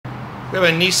We have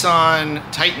a Nissan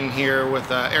Titan here with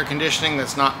air conditioning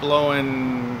that's not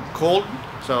blowing cold.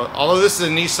 So although this is a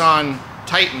Nissan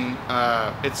Titan,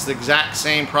 it's the exact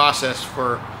same process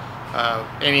for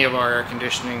any of our air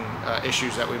conditioning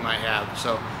issues that we might have.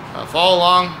 So follow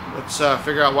along, let's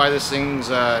figure out why this thing's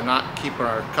not keeping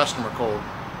our customer cold.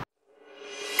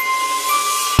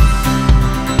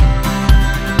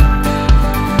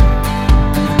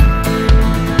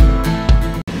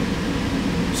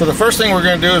 So the first thing we're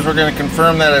going to do is we're going to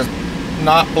confirm that it's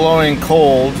not blowing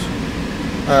cold.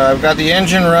 I've got the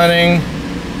engine running.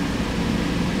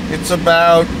 It's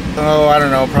about, I don't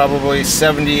know, probably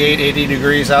 78, 80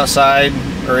 degrees outside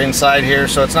or inside here,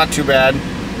 so it's not too bad,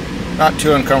 not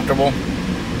too uncomfortable.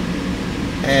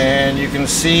 And you can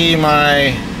see my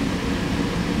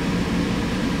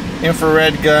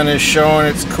infrared gun is showing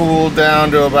it's cooled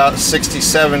down to about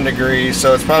 67 degrees,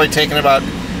 so it's probably taken about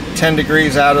 10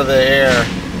 degrees out of the air.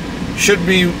 Should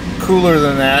be cooler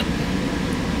than that,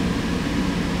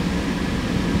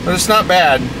 but it's not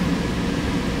bad.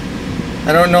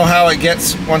 I don't know how it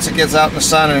gets once it gets out in the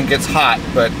sun and gets hot,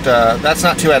 but that's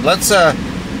not too bad.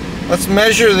 Let's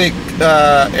measure the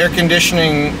air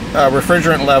conditioning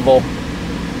refrigerant level.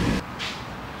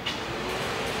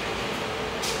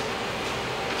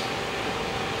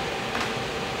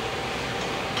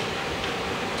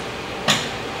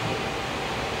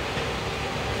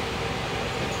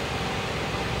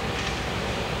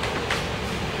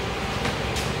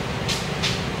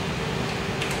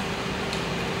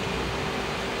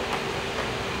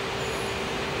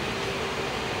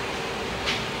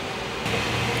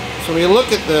 So we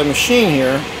look at the machine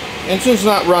here, engine's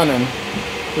not running.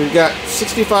 We've got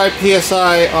 65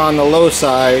 psi on the low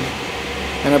side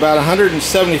and about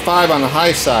 175 on the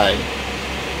high side.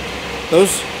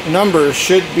 Those numbers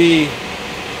should be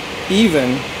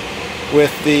even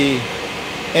with the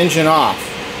engine off.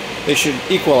 They should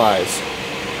equalize.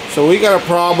 So we got a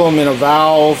problem in a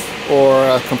valve or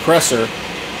a compressor,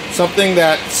 something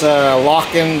that's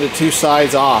locking the two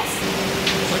sides off.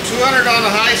 200 on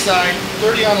the high side,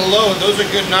 30 on the low, those are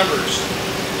good numbers.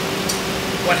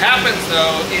 What happens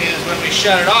though is when we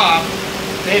shut it off,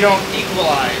 they don't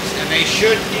equalize, and they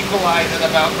should equalize at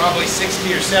about probably 60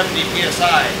 or 70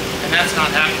 psi, and that's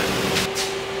not happening.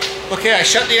 Okay, I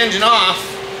shut the engine off,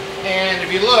 and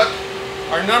if you look,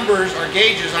 our numbers, our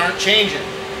gauges aren't changing.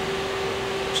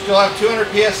 We still have 200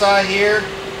 psi here,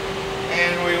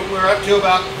 and we're up to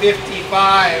about 55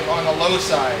 on the low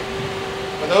side.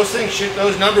 But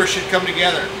those numbers should come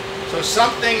together. So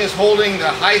something is holding the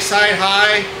high side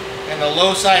high and the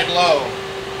low side low.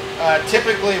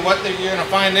 Typically what you're going to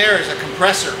find there is a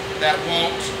compressor that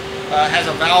has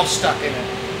a valve stuck in it.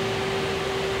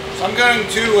 So I'm going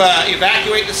to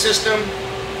evacuate the system,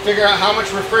 figure out how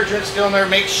much refrigerant is still in there,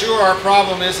 make sure our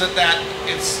problem isn't that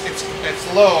it's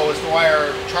low as to why our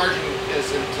charging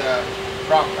isn't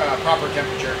proper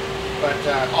temperature. But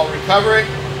I'll recover it.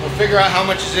 We'll figure out how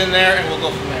much is in there and we'll go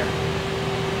from there.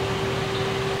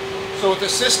 So with the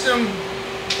system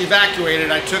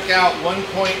evacuated, I took out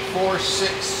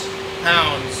 1.46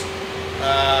 pounds.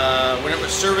 When it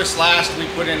was serviced last, we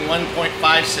put in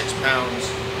 1.56 pounds.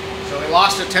 So we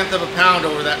lost 1/10 of a pound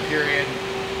over that period.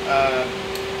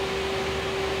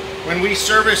 When we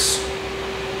service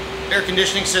air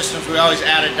conditioning systems, we always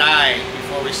add a dye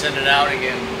before we send it out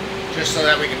again, just so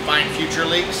that we can find future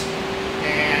leaks.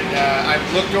 And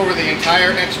I've looked over the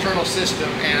entire external system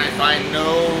and I find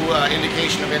no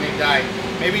indication of any dye.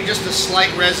 Maybe just a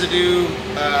slight residue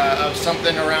of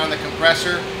something around the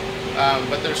compressor,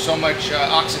 but there's so much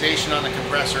oxidation on the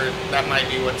compressor that might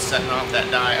be what's setting off that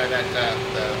dye, or that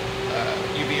the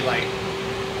UV light.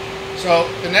 So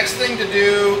the next thing to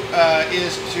do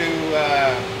is to,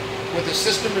 with the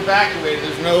system evacuated,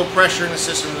 there's no pressure in the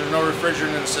system, there's no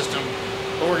refrigerant in the system.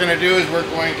 What we're going to do is we're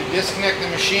going to disconnect the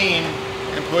machine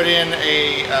and put in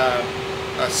a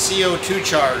CO2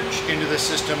 charge into the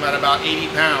system at about 80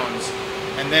 pounds.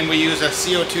 And then we use a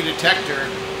CO2 detector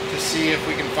to see if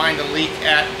we can find a leak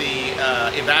at the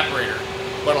evaporator.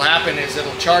 What will happen is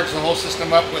it'll charge the whole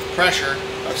system up with pressure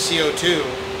of CO2.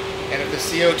 And if the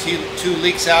CO2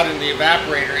 leaks out in the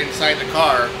evaporator inside the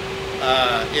car,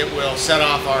 it will set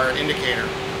off our indicator.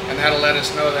 And that'll let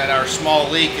us know that our small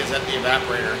leak is at the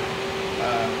evaporator.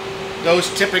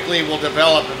 Those typically will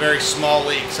develop a very small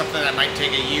leak, something that might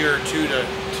take a year or two to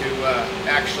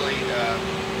actually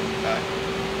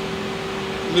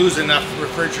lose enough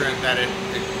refrigerant that it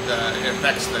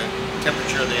affects the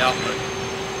temperature of the output.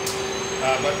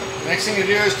 But the next thing to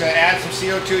do is to add some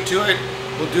CO2 to it.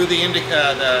 We'll do the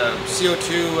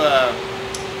CO2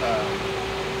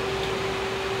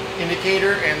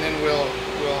 indicator, and then we'll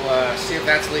see if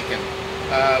that's leaking.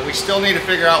 We still need to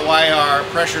figure out why our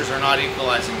pressures are not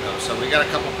equalizing though. So we got a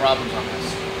couple problems on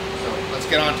this. So let's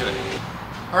get on to it.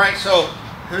 All right, so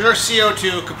here's our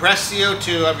CO2, compressed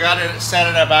CO2. I've got it set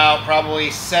at about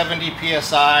probably 70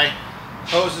 PSI.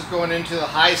 Hose is going into the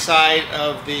high side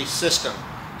of the system.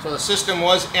 So the system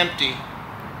was empty,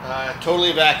 totally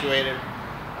evacuated.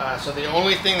 So the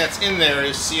only thing that's in there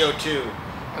is CO2.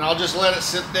 And I'll just let it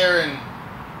sit there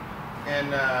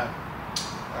and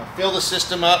fill the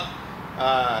system up.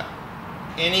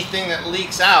 Anything that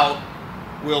leaks out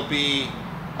we'll be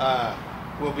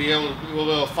able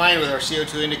to find with our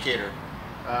CO2 indicator.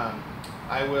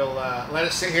 I will let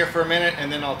it sit here for a minute,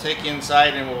 and then I'll take you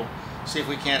inside and we'll see if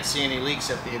we can't see any leaks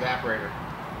at the evaporator.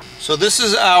 So this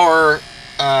is our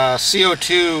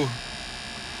CO2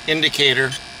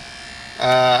 indicator.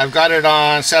 I've got it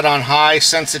set on high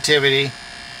sensitivity.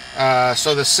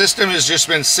 So the system has just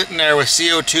been sitting there with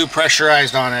CO2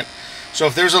 pressurized on it. So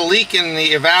if there's a leak in the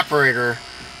evaporator,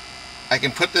 I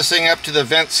can put this thing up to the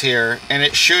vents here, and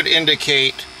it should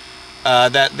indicate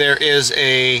that there is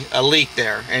a leak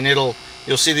there. And you'll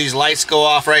see these lights go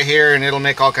off right here, and it'll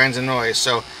make all kinds of noise.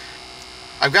 So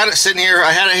I've got it sitting here.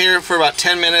 I had it here for about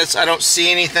 10 minutes. I don't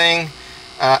see anything.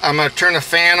 I'm going to turn the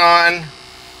fan on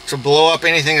to blow up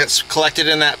anything that's collected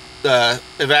in that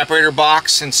evaporator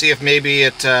box and see if maybe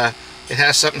it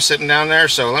has something sitting down there.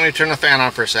 So let me turn the fan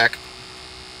on for a sec.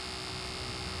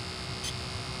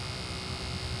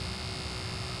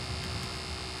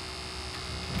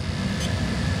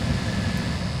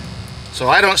 So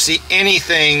I don't see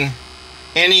anything,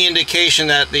 any indication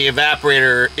that the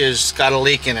evaporator is got a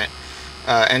leak in it.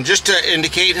 And just to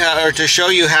indicate how, or to show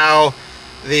you how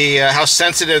how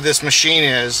sensitive this machine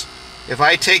is, if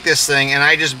I take this thing and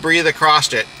I just breathe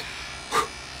across it,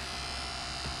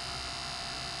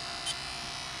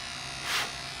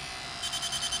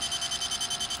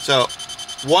 so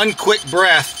one quick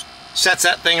breath sets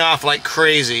that thing off like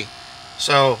crazy.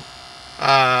 So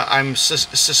I'm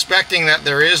suspecting that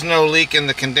there is no leak in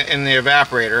the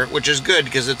evaporator, which is good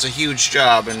because it's a huge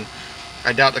job, and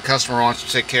I doubt the customer wants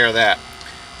to take care of that.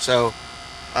 So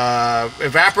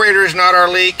evaporator is not our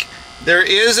leak. There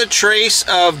is a trace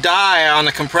of dye on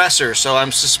the compressor, so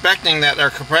I'm suspecting that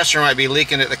our compressor might be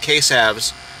leaking at the case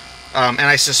halves, and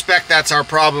I suspect that's our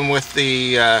problem with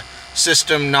the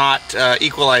system not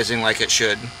equalizing like it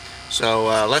should. So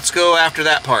let's go after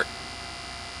that part.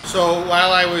 So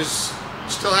while I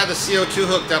still had the CO2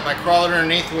 hooked up, I crawled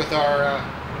underneath with our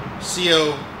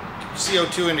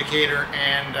CO2 indicator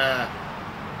and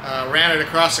ran it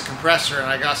across the compressor, and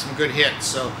I got some good hits.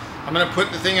 So I'm going to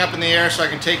put the thing up in the air so I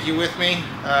can take you with me,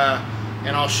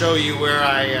 and I'll show you where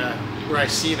I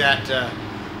see that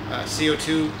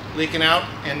CO2 leaking out,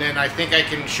 and then I think I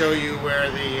can show you where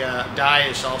the dye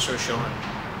is also showing.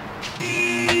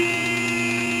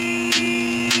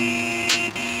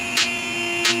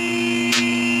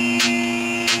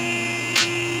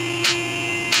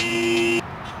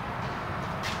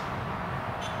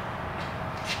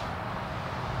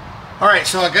 Alright,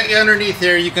 so I got you underneath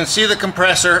here. You can see the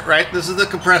compressor, right? This is the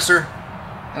compressor.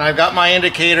 And I've got my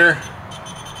indicator,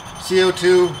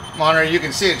 CO2 monitor. You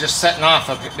can see it just setting off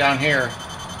up down here.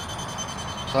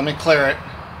 So let me clear it.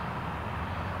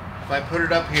 If I put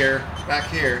it up here, back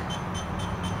here,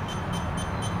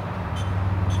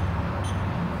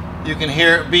 you can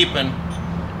hear it beeping.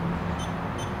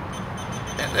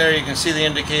 And there you can see the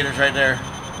indicators right there.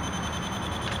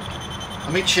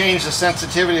 Let me change the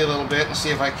sensitivity a little bit and see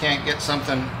if I can't get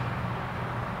something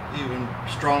even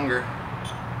stronger.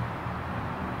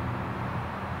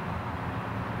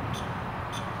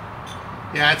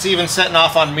 Yeah, it's even setting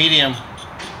off on medium.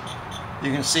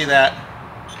 You can see that.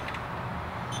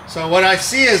 So what I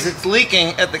see is it's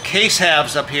leaking at the case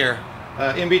halves up here,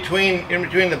 in between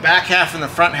the back half and the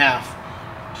front half.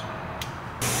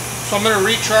 So I'm going to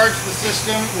recharge the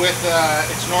system with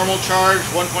its normal charge,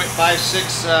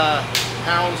 1.56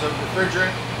 pounds of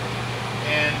refrigerant,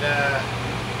 and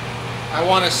I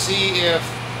want to see if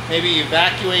maybe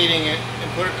evacuating it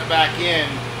and putting it back in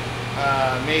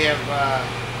may have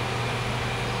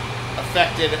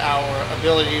affected our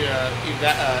ability to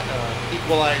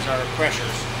equalize our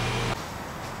pressures.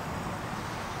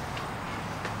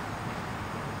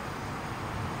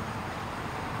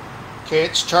 Okay,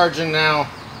 it's charging now.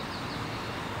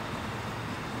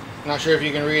 Not sure if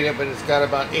you can read it, but it's got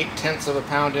about 0.8 of a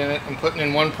pound in it. I'm putting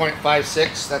in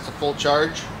 1.56. That's a full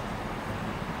charge.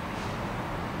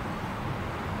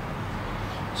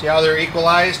 See how they're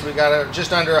equalized? We got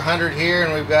just under 100 here,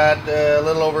 and we've got a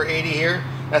little over 80 here.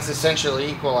 That's essentially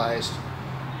equalized.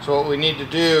 So what we need to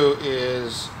do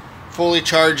is fully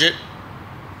charge it,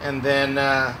 and then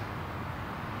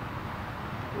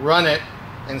run it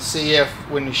and see if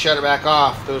when you shut it back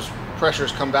off, those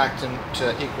pressures come back to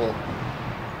equal.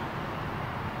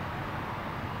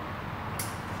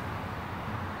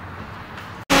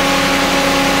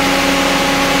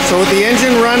 So with the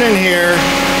engine running here,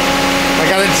 I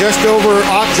got it just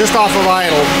off of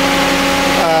idle.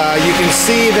 You can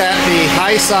see that the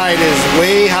high side is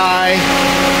way high,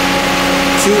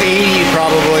 280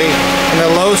 probably, and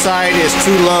the low side is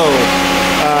too low.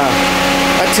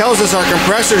 That tells us our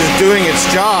compressor is doing its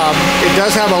job. It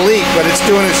does have a leak, but it's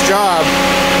doing its job.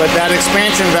 But that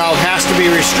expansion valve has to be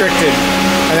restricted,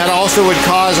 and that also would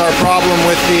cause our problem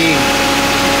with the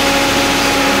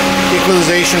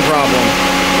equalization problem.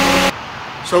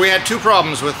 So we had two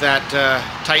problems with that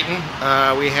Titan.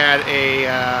 We had a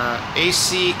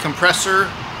AC compressor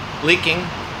leaking.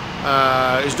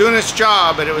 It was doing its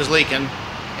job, but it was leaking.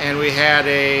 And we had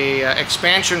a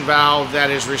expansion valve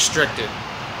that is restricted.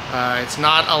 It's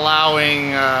not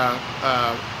allowing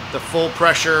the full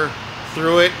pressure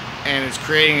through it, and it's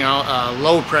creating a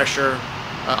low pressure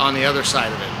on the other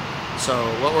side of it. So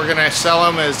what we're going to sell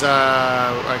them is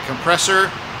a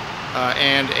compressor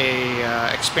and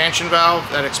a expansion valve.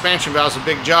 That expansion valve is a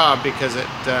big job because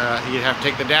you'd have to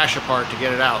take the dash apart to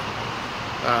get it out.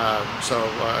 So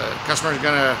customer's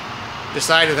going to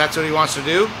decide if that's what he wants to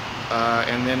do,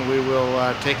 and then we will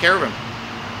take care of him.